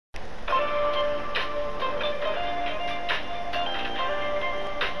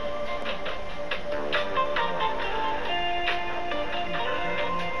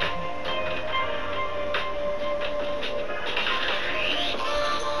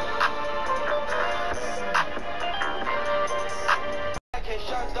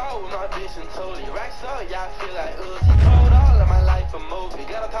chasing totally. Racks up, y'all feel like Uzi. Told all of my life a movie.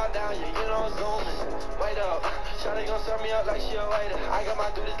 Gotta talk down, yeah, you know zooming. Wait up, Shawty gon' serve me up like she a waiter. I got my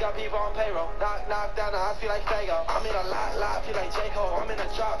dudes, got people on payroll. Knock down, I feel like Fago. I'm in a lot, feel like J. Cole. I'm in a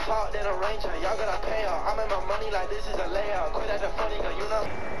drop top, then a Ranger. Y'all gotta pay up. I'm in my money like this is a layout. Quit acting funny, girl, you know.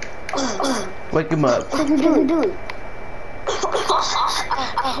 Wake him up. What are you doing?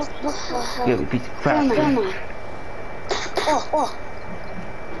 You piece of crap. Oh.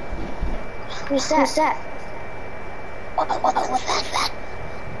 Who's that? What's that?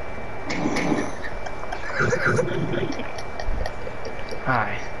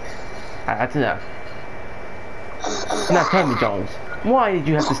 Alright. That's enough. Now tell me, Jones, why did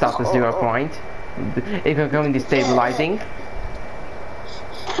you have to stop the 0 point? If you're going to stabilizing?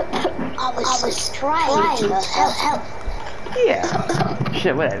 I was trying to help. Yeah.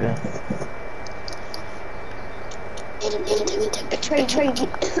 Shit, whatever.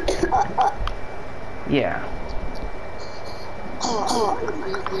 Yeah.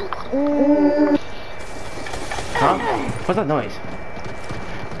 Huh? What's that noise?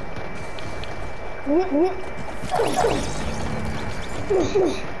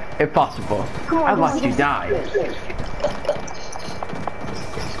 Impossible. I'd watch you die.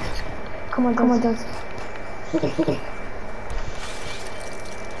 Come on, Jones.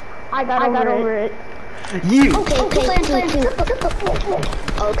 I got over it. You! Okay.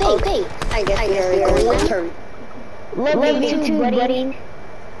 I guess you're going to turn. Love you too, buddy.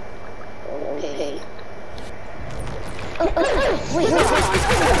 Okay. Wait, hold on.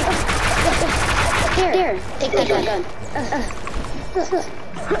 Here, take that gun.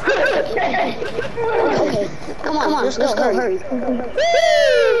 Okay, come on, let's go, hurry.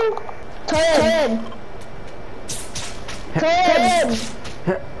 Turn!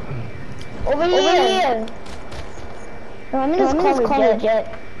 Over here! No, I'm in this car jet.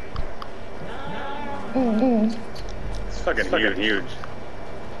 It's fucking huge.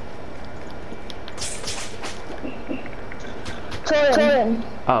 Turn!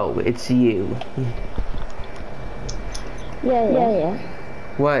 Oh, it's you. Yeah.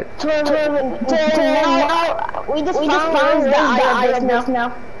 What? Turn! Now, we just found the iris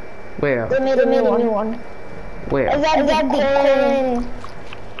now. Where? They made a new one. Where? Is that the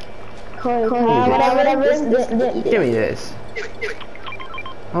whatever. Give me this.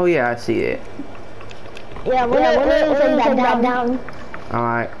 Oh yeah, I see it. Yeah, we're gonna take that down.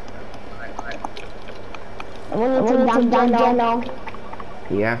 Alright. I'm gonna take down now.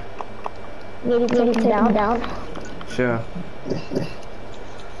 Yeah. Maybe take it down. Sure.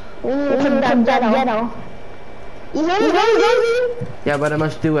 We need to take down ghetto. You hear me? Yeah, but I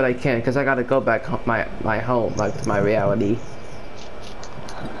must do what I can, because I gotta go back my home, like to my reality.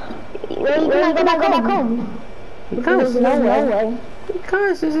 Where are you gonna go back home? Because there's no way.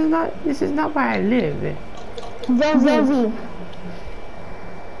 Because this is not where I live. Josie.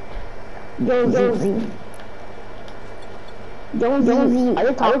 Are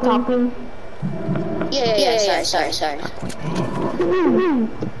you talking? Yeah, sorry.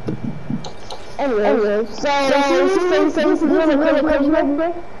 Anyway, so are you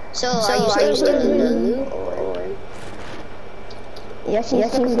still in the loop? Yes,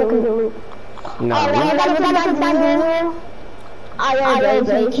 she's in the loop. No.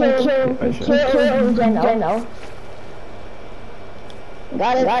 Kill Geno.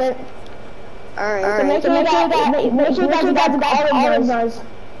 Got it. Alright, so make sure that you got all of those.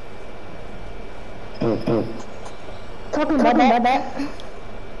 Talking about that.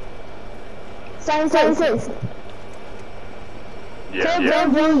 Science. Yeah.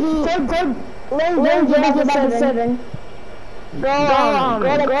 Learn 7. Go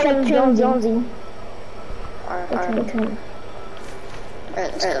to Jonesy. Alright,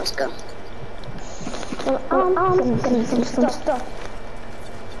 let's go. Some stuff.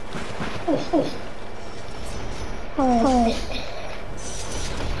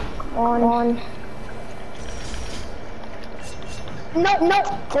 On. No.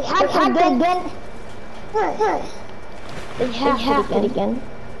 They have to again. They have to again.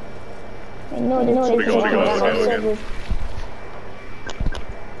 I know they're going.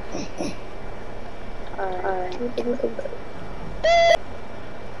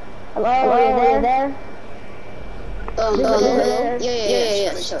 Hello, are you there?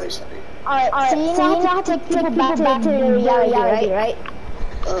 Yeah. Sorry. Alright, so you know how to take people back to reality, right?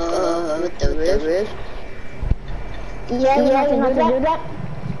 With the roof? Yeah, you know how to do that?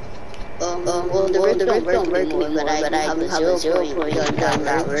 Well, the roof don't work anymore, but I have a 0 point on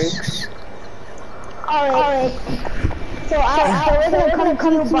that works. Alright. So we're gonna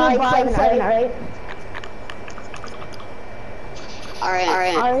come by 7, right?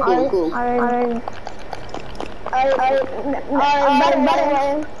 Alright, cool. By the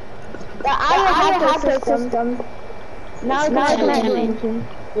way, the iron hacker system. Now it's not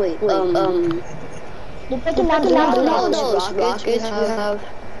Wait, you're picking down those rockets we have.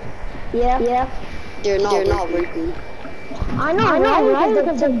 Yeah. They're not working. I know, right?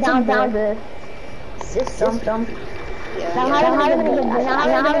 Because they're down the system. Yeah. Now how are we gonna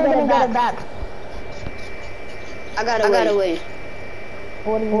get it back? I got away.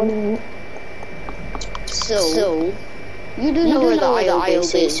 What do you mean? So you do know where the IO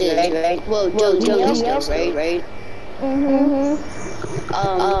base is, right? Well, Jones does, right?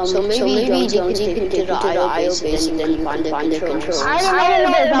 So maybe Jones can take to the IO base and then you find the controls. I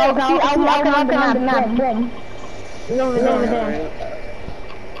don't know. I'll mark on the map. Boom. It's over there.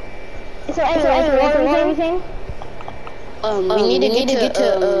 So anyway, what were you saying? We need to get to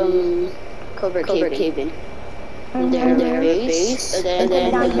Covert Cabin. Their base, and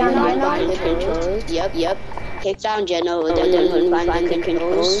then find the controls. Yep. Take down Geno, and then find the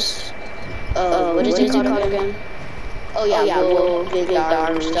controls. What is it called again? Oh yeah, we'll get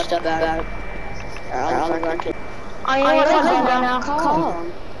our stuff back. I'll mark it. I know what I'm doing now. Call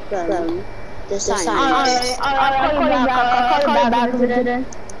them. The sign. I'll call you back.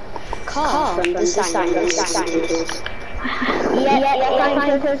 Call from the sign. Yeah.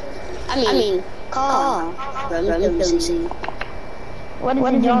 I mean, call from the scene. What is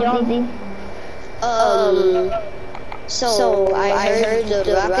it, Jonesy? So I heard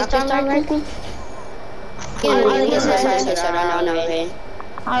the rockets are working. Alright,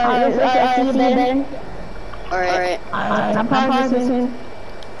 Alright. I promise you.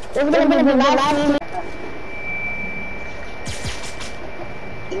 This is gonna be the last.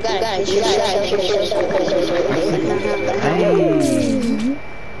 You got it.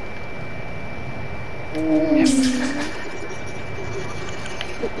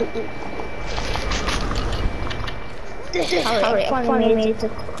 Alright, finally made it to.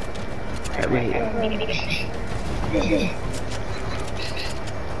 Wait.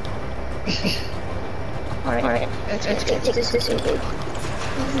 Alright, let's take this way.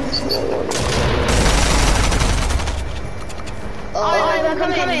 Alright, I'm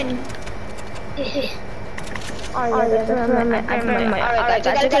coming. Alright, I remember. Alright,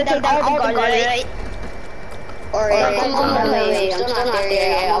 guys, you gotta take down all the guards, right? Alright, I'm on my way. I'm still not there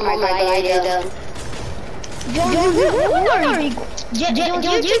yet. I'm on my glider. Jones, where are you? Jones,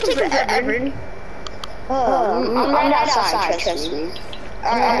 you take forever. I'm right outside, trust me.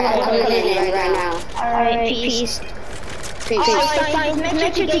 Alright, I'm coming in right now. Alright, peace. Alright,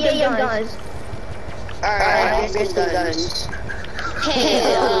 make sure to get your guns. Alright, get the guns.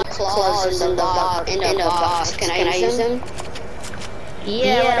 Hey, claws in the box. Can I use them?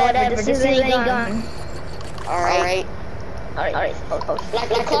 Yeah, whatever. This is a gun. Alright. Like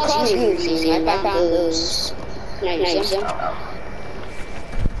the claws you're using, I found those. Can I use them?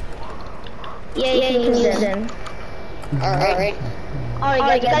 Yeah, you can use them. Alright.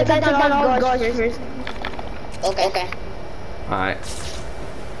 Alright, guys, take down all the guards first. Okay. Alright.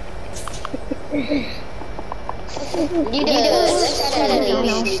 You do let's try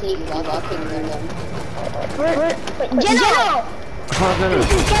to sneak up on them. Geno! Oh, no.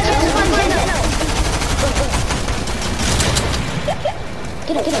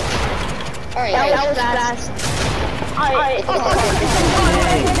 Get up. Alright, that was fast. Alright.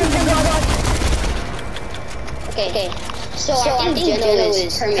 Okay. So I think Geno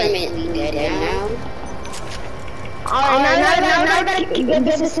is permanently dead now. Alright, now we gotta get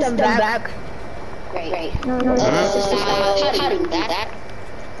the system back. Right. No. How do that?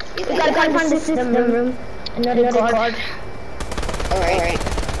 We gotta find the system room. Another card. Alright.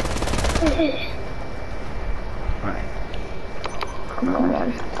 Come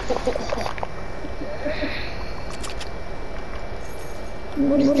on.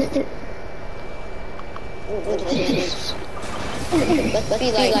 What is it? What is this? Let's be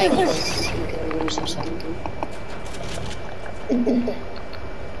like this. Or something.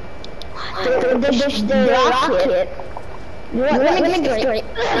 The rocket. Let me get straight.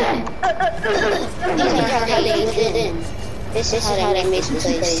 These are how they put it in. This is how they make the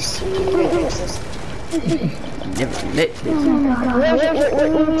place.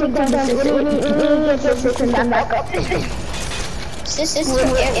 This is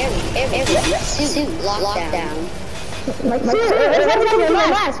every lockdown.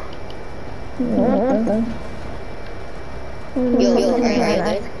 Yo,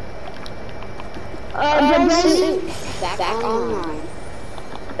 alright. Back online.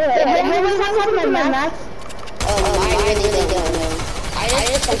 I really don't know. I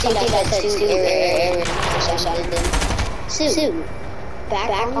just something that said suit or something. Suit. back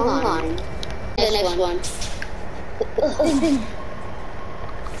online. The next one.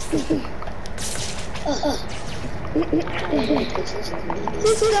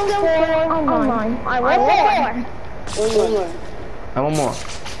 This is online. I want more. I want more.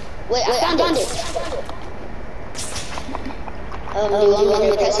 Wait, I found it. Do you want me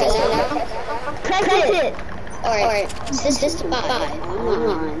to press it now? Press it. Alright, system 5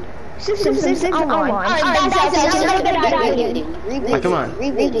 online. System 6 online. Alright, that's it. Come on.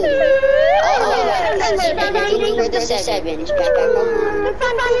 Rebooting. Rebooting for the 7. It's back online. The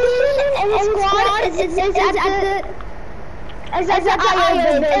foundation and the squad is at the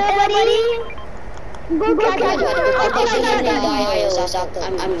everybody. Go back to the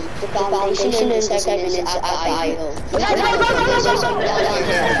foundation and the 7 is at the IO.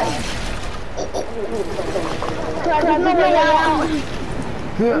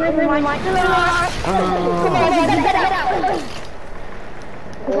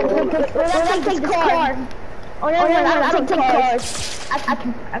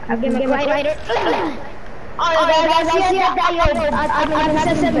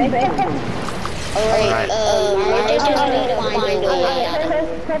 Alright, I just need to find a way out.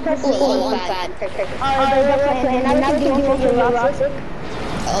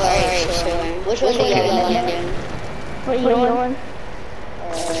 Alright, sure. Which one do you want to do? What are you on?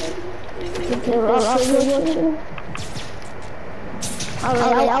 I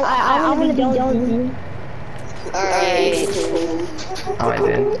want to be Jonesy. Alright, cool. Alright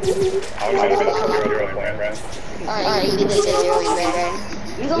then. Alright, you can do this early, right?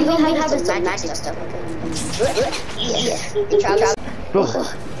 You're gonna have some magic stuff. Bro.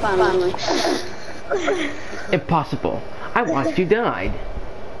 Finally. Impossible. I watched you died.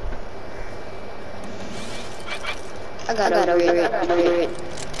 I got over it.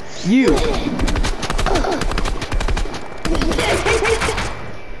 You.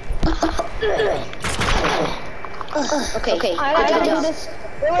 Okay. I gotta do this.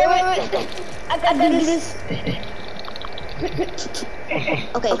 Wait. I gotta do this.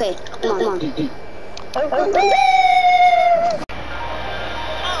 Okay. Come on.